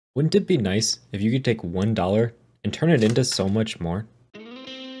Wouldn't it be nice if you could take $1 and turn it into so much more?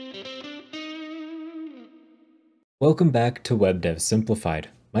 Welcome back to Web Dev Simplified.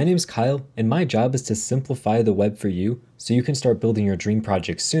 My name is Kyle, and my job is to simplify the web for you so you can start building your dream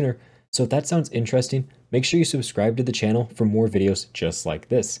projects sooner. So if that sounds interesting, make sure you subscribe to the channel for more videos just like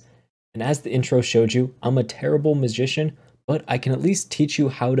this. And as the intro showed you, I'm a terrible magician, but I can at least teach you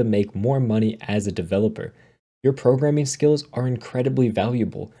how to make more money as a developer. Your programming skills are incredibly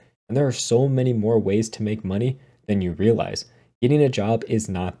valuable, and there are so many more ways to make money than you realize. Getting a job is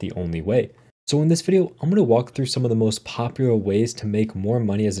not the only way. So in this video, I'm going to walk through some of the most popular ways to make more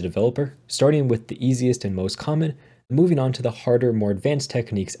money as a developer, starting with the easiest and most common, and moving on to the harder, more advanced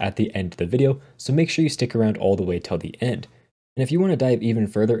techniques at the end of the video, so make sure you stick around all the way till the end. And if you want to dive even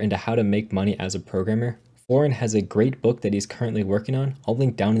further into how to make money as a programmer, Florin has a great book that he's currently working on. I'll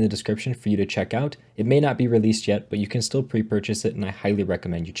link down in the description for you to check out. It may not be released yet, but you can still pre-purchase it, and I highly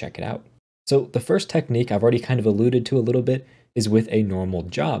recommend you check it out. So the first technique I've already kind of alluded to a little bit is with a normal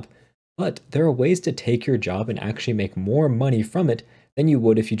job. But there are ways to take your job and actually make more money from it than you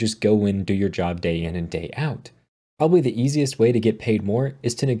would if you just go in and do your job day in and day out. Probably the easiest way to get paid more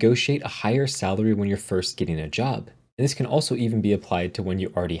is to negotiate a higher salary when you're first getting a job. And this can also even be applied to when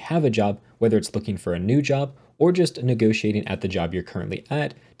you already have a job, whether it's looking for a new job or just negotiating at the job you're currently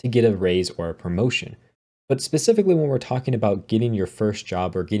at to get a raise or a promotion. But specifically when we're talking about getting your first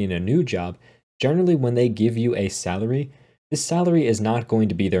job or getting a new job, generally when they give you a salary, this salary is not going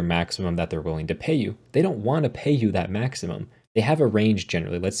to be their maximum that they're willing to pay you. They don't want to pay you that maximum. They have a range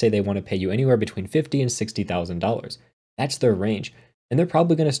generally. Let's say they want to pay you anywhere between $50,000 and $60,000. That's their range. And they're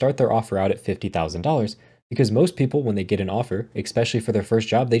probably going to start their offer out at $50,000 because most people, when they get an offer, especially for their first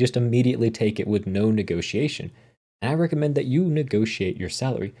job, they just immediately take it with no negotiation. And I recommend that you negotiate your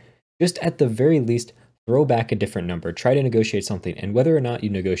salary. Just at the very least, throw back a different number, try to negotiate something, and whether or not you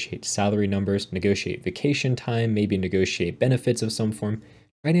negotiate salary numbers, negotiate vacation time, maybe negotiate benefits of some form,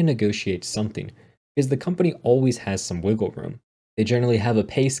 try to negotiate something, because the company always has some wiggle room. They generally have a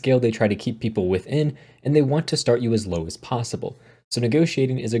pay scale they try to keep people within, and they want to start you as low as possible. So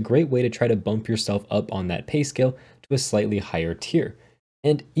negotiating is a great way to try to bump yourself up on that pay scale to a slightly higher tier.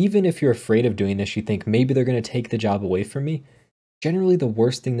 And even if you're afraid of doing this, you think maybe they're going to take the job away from me, generally, the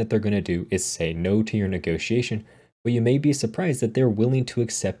worst thing that they're going to do is say no to your negotiation, but you may be surprised that they're willing to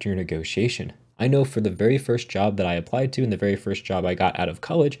accept your negotiation. I know for the very first job that I applied to and the very first job I got out of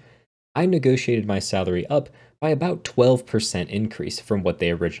college, I negotiated my salary up by about 12% increase from what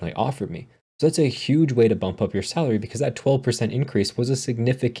they originally offered me. So that's a huge way to bump up your salary because that 12% increase was a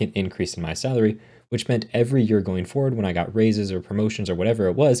significant increase in my salary, which meant every year going forward when I got raises or promotions or whatever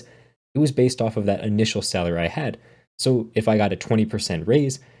it was based off of that initial salary I had. So if I got a 20%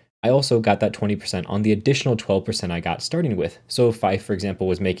 raise, I also got that 20% on the additional 12% I got starting with. So if I, for example,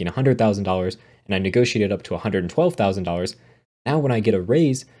 was making $100,000 and I negotiated up to $112,000, now when I get a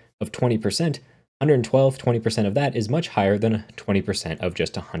raise of 20%, 112, 20% of that is much higher than 20% of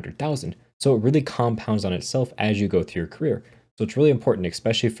just 100,000. So it really compounds on itself as you go through your career. So it's really important,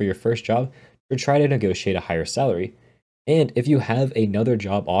 especially for your first job, to try to negotiate a higher salary. And if you have another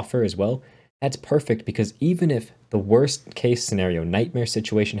job offer as well, that's perfect because even if the worst case scenario, nightmare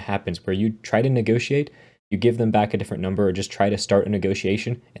situation happens where you try to negotiate, you give them back a different number or just try to start a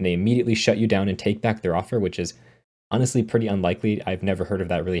negotiation and they immediately shut you down and take back their offer, which is honestly pretty unlikely. I've never heard of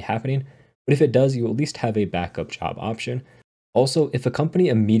that really happening. But if it does, you at least have a backup job option. Also, if a company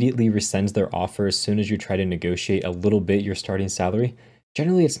immediately rescinds their offer as soon as you try to negotiate a little bit your starting salary,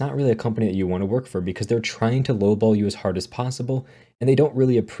 generally it's not really a company that you want to work for because they're trying to lowball you as hard as possible and they don't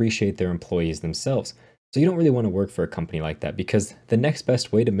really appreciate their employees themselves. So you don't really want to work for a company like that because the next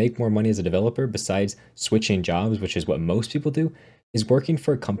best way to make more money as a developer besides switching jobs, which is what most people do, is working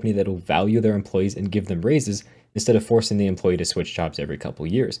for a company that will value their employees and give them raises instead of forcing the employee to switch jobs every couple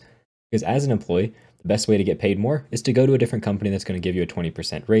years. Because as an employee, the best way to get paid more is to go to a different company that's going to give you a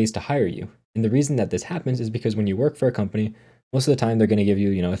 20% raise to hire you. And the reason that this happens is because when you work for a company, most of the time they're going to give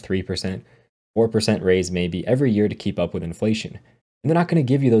you, a 3%, 4% raise maybe every year to keep up with inflation. And they're not going to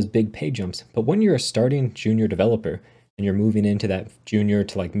give you those big pay jumps. But when you're a starting junior developer and you're moving into that junior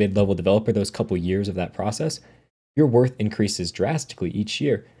to like mid-level developer, those couple years of that process, your worth increases drastically each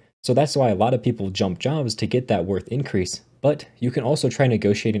year. So that's why a lot of people jump jobs to get that worth increase. But you can also try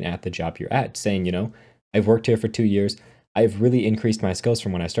negotiating at the job you're at, saying, I've worked here for 2 years. I've really increased my skills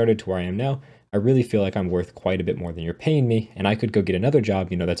from when I started to where I am now. I really feel like I'm worth quite a bit more than you're paying me, and I could go get another job,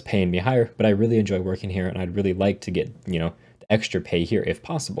 that's paying me higher, but I really enjoy working here, and I'd really like to get, the extra pay here if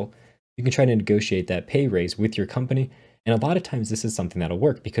possible. You can try to negotiate that pay raise with your company, and a lot of times this is something that'll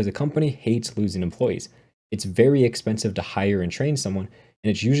work because a company hates losing employees. It's very expensive to hire and train someone,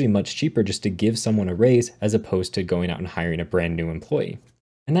 And it's usually much cheaper just to give someone a raise as opposed to going out and hiring a brand new employee.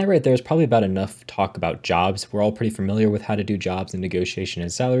 And that right there is probably about enough talk about jobs. We're all pretty familiar with how to do jobs and negotiation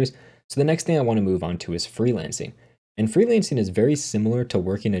and salaries. So the next thing I want to move on to is freelancing. And freelancing is very similar to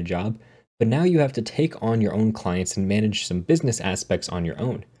working a job, but now you have to take on your own clients and manage some business aspects on your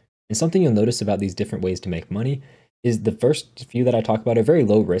own. And something you'll notice about these different ways to make money is the first few that I talk about are very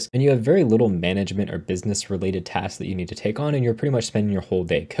low risk, and you have very little management or business related tasks that you need to take on, and you're pretty much spending your whole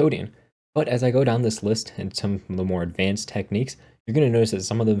day coding. But as I go down this list and some of the more advanced techniques, you're going to notice that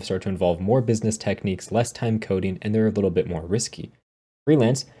some of them start to involve more business techniques, less time coding, and they're a little bit more risky.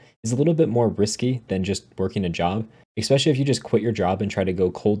 Freelance is a little bit more risky than just working a job, especially if you just quit your job and try to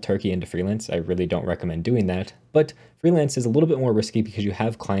go cold turkey into freelance. I really don't recommend doing that. But freelance is a little bit more risky because you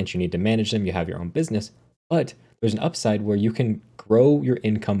have clients, you need to manage them, you have your own business. But there's an upside where you can grow your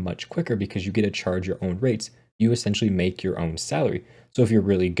income much quicker because you get to charge your own rates. You essentially make your own salary. So if you're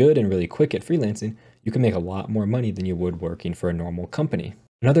really good and really quick at freelancing, you can make a lot more money than you would working for a normal company.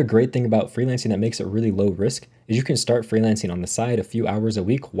 Another great thing about freelancing that makes it really low risk is you can start freelancing on the side a few hours a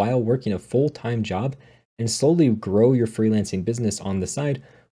week while working a full-time job and slowly grow your freelancing business on the side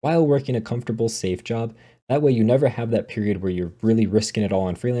while working a comfortable, safe job. That way you never have that period where you're really risking it all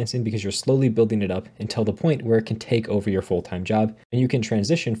on freelancing because you're slowly building it up until the point where it can take over your full-time job and you can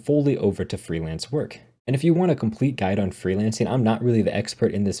transition fully over to freelance work. And if you want a complete guide on freelancing, I'm not really the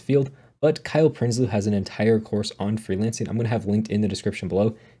expert in this field, but Kyle Prinsloo has an entire course on freelancing. I'm going to have linked in the description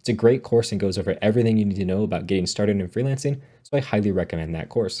below. It's a great course and goes over everything you need to know about getting started in freelancing, so I highly recommend that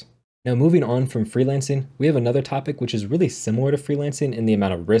course. Now, moving on from freelancing, we have another topic which is really similar to freelancing in the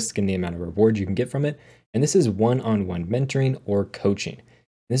amount of risk and the amount of reward you can get from it, and this is one-on-one mentoring or coaching.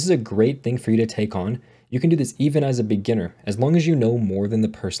 This is a great thing for you to take on. You can do this even as a beginner, as long as you know more than the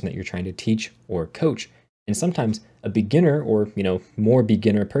person that you're trying to teach or coach. And sometimes a beginner or, more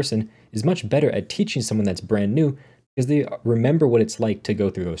beginner person is much better at teaching someone that's brand new because they remember what it's like to go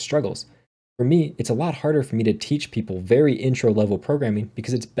through those struggles. For me, it's a lot harder for me to teach people very intro level programming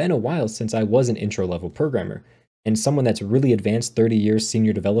because it's been a while since I was an intro level programmer. And someone that's really advanced, 30 years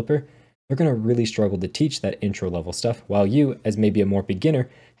senior developer, they're going to really struggle to teach that intro level stuff, while you, as maybe a more beginner,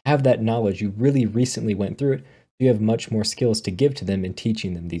 have that knowledge. You really recently went through it. So you have much more skills to give to them in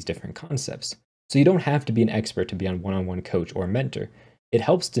teaching them these different concepts. So you don't have to be an expert to be on one-on-one coach or mentor. It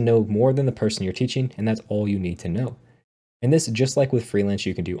helps to know more than the person you're teaching, and that's all you need to know. And this, just like with freelance,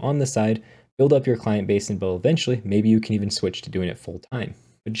 you can do on the side, build up your client base, and eventually, maybe you can even switch to doing it full time.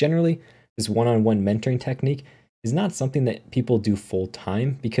 But generally, this one-on-one mentoring technique is not something that people do full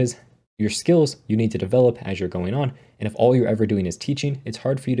time because your skills you need to develop as you're going on. And if all you're ever doing is teaching, it's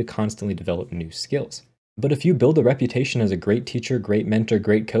hard for you to constantly develop new skills. But if you build a reputation as a great teacher, great mentor,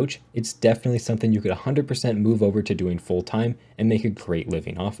 great coach, it's definitely something you could 100% move over to doing full time and make a great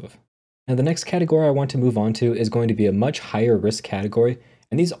living off of. Now, the next category I want to move on to is going to be a much higher risk category,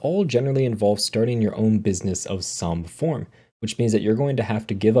 and these all generally involve starting your own business of some form, which means that you're going to have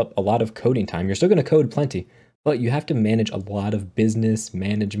to give up a lot of coding time. You're still going to code plenty, but you have to manage a lot of business,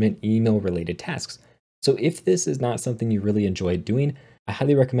 management, email related tasks. So if this is not something you really enjoy doing, I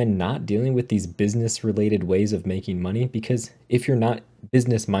highly recommend not dealing with these business related ways of making money, because if you're not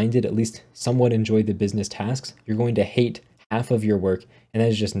business minded, at least somewhat enjoy the business tasks, you're going to hate half of your work, and that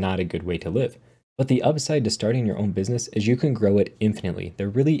is just not a good way to live. But the upside to starting your own business is you can grow it infinitely. There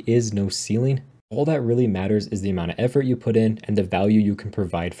really is no ceiling. All that really matters is the amount of effort you put in and the value you can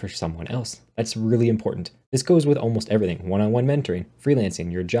provide for someone else. That's really important. This goes with almost everything: one-on-one mentoring,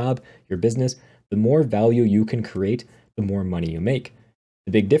 freelancing, your job, your business. The more value you can create, the more money you make.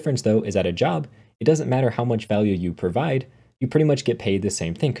 The big difference, though, is at a job, it doesn't matter how much value you provide, you pretty much get paid the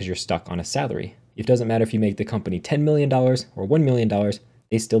same thing because you're stuck on a salary. It doesn't matter if you make the company $10 million or $1 million,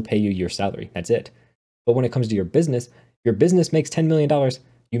 they still pay you your salary. That's it. But when it comes to your business makes $10 million,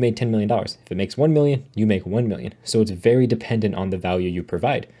 you made $10 million. If it makes $1 million, you make $1 million. So it's very dependent on the value you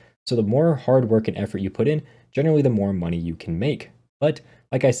provide. So the more hard work and effort you put in, generally the more money you can make. But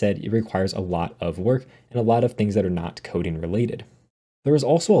like I said, it requires a lot of work and a lot of things that are not coding related. There is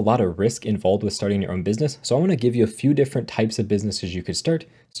also a lot of risk involved with starting your own business, so I want to give you a few different types of businesses you could start,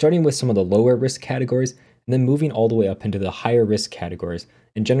 starting with some of the lower risk categories, and then moving all the way up into the higher risk categories.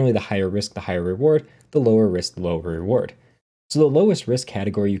 And generally the higher risk, the higher reward, the lower risk, the lower reward. So the lowest risk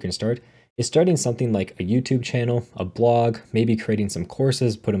category you can start is starting something like a YouTube channel, a blog, maybe creating some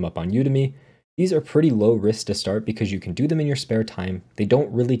courses, put them up on Udemy. These are pretty low risk to start because you can do them in your spare time. They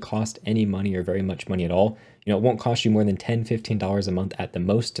don't really cost any money or very much money at all. It won't cost you more than $10, $15 a month at the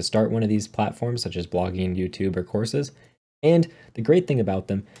most to start one of these platforms, such as blogging, YouTube, or courses. And the great thing about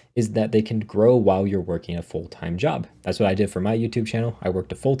them is that they can grow while you're working a full-time job. That's what I did for my YouTube channel. I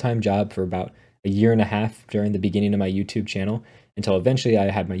worked a full-time job for about a year and a half during the beginning of my YouTube channel until eventually I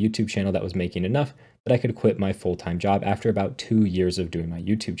had my YouTube channel that was making enough that I could quit my full-time job after about 2 years of doing my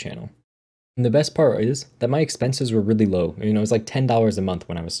YouTube channel. And the best part is that my expenses were really low. It was like $10 a month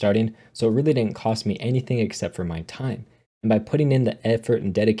when I was starting, so it really didn't cost me anything except for my time. And by putting in the effort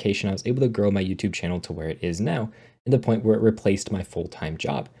and dedication, I was able to grow my YouTube channel to where it is now, and the point where it replaced my full-time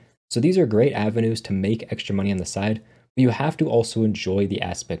job. So these are great avenues to make extra money on the side, but you have to also enjoy the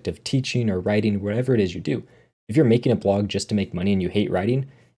aspect of teaching or writing, whatever it is you do. If you're making a blog just to make money and you hate writing,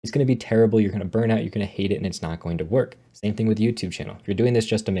 it's going to be terrible. You're going to burn out, you're going to hate it, and it's not going to work. Same thing with YouTube channel. If you're doing this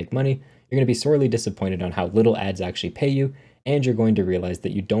just to make money, you're going to be sorely disappointed on how little ads actually pay you, and you're going to realize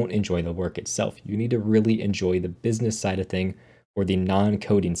that you don't enjoy the work itself. You need to really enjoy the business side of thing or the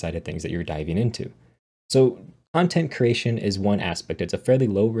non-coding side of things that you're diving into. So content creation is one aspect. It's a fairly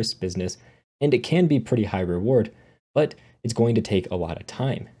low risk business, and it can be pretty high reward, but it's going to take a lot of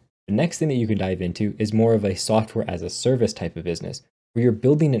time. The next thing that you can dive into is more of a software as a service type of business, where you're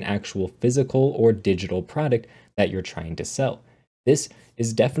building an actual physical or digital product that you're trying to sell. This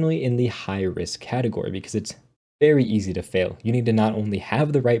is definitely in the high risk category because it's very easy to fail. You need to not only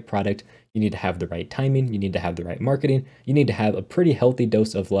have the right product, you need to have the right timing, you need to have the right marketing, you need to have a pretty healthy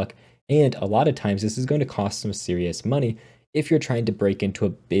dose of luck, and a lot of times this is going to cost some serious money if you're trying to break into a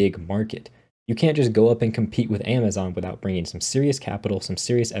big market. You can't just go up and compete with Amazon without bringing some serious capital, some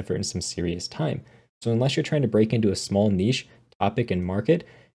serious effort, and some serious time. So unless you're trying to break into a small niche topic and market,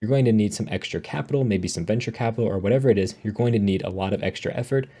 you're going to need some extra capital, maybe some venture capital or whatever it is. You're going to need a lot of extra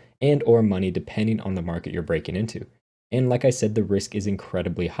effort and or money depending on the market you're breaking into. And like I said, the risk is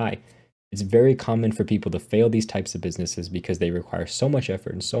incredibly high. It's very common for people to fail these types of businesses because they require so much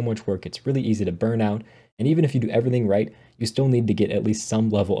effort and so much work. It's really easy to burn out. And even if you do everything right, you still need to get at least some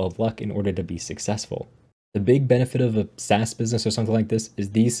level of luck in order to be successful. The big benefit of a SaaS business or something like this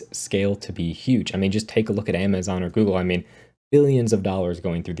is these scale to be huge. I mean, just take a look at Amazon or Google. I mean, billions of dollars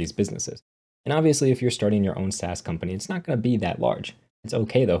going through these businesses. And obviously, if you're starting your own SaaS company, it's not going to be that large. It's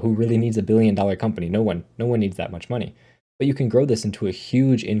okay though. Who really needs a billion-dollar company? No one needs that much money. But you can grow this into a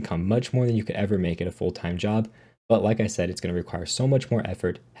huge income, much more than you could ever make at a full-time job. But like I said, it's going to require so much more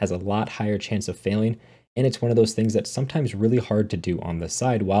effort, has a lot higher chance of failing, and it's one of those things that's sometimes really hard to do on the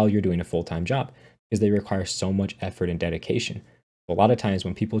side while you're doing a full-time job because they require so much effort and dedication. A lot of times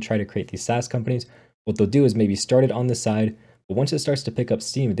when people try to create these SaaS companies, what they'll do is maybe start it on the side, but once it starts to pick up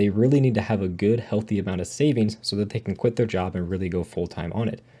steam, they really need to have a good, healthy amount of savings so that they can quit their job and really go full-time on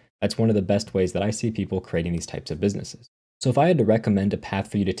it. That's one of the best ways that I see people creating these types of businesses. So if I had to recommend a path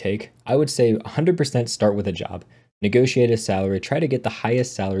for you to take, I would say 100% start with a job. Negotiate a salary, try to get the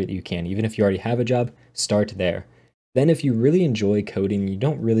highest salary that you can. Even if you already have a job, start there. Then if you really enjoy coding, you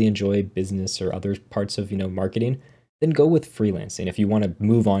don't really enjoy business or other parts of, marketing, then go with freelancing if you want to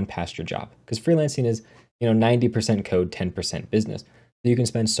move on past your job. Because freelancing is 90% code, 10% business. So you can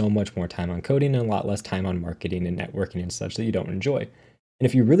spend so much more time on coding and a lot less time on marketing and networking and such that you don't enjoy. And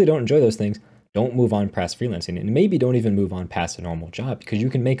if you really don't enjoy those things, don't move on past freelancing, and maybe don't even move on past a normal job because you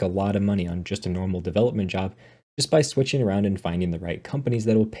can make a lot of money on just a normal development job just by switching around and finding the right companies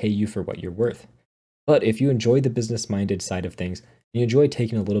that will pay you for what you're worth. But if you enjoy the business-minded side of things, and you enjoy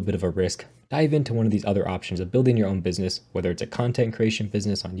taking a little bit of a risk, dive into one of these other options of building your own business, whether it's a content creation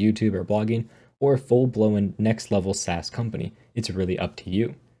business on YouTube or blogging, or a full-blown next-level SaaS company. It's really up to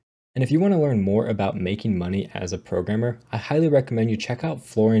you. And if you want to learn more about making money as a programmer, I highly recommend you check out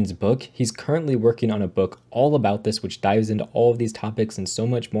Florian's book. He's currently working on a book all about this, which dives into all of these topics and so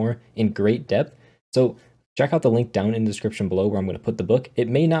much more in great depth. So check out the link down in the description below where I'm going to put the book. It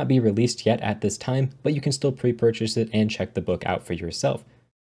may not be released yet at this time, but you can still pre-purchase it and check the book out for yourself.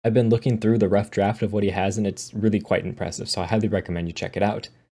 I've been looking through the rough draft of what he has, and it's really quite impressive, so I highly recommend you check it out.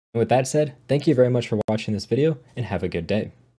 And with that said, thank you very much for watching this video, and have a good day.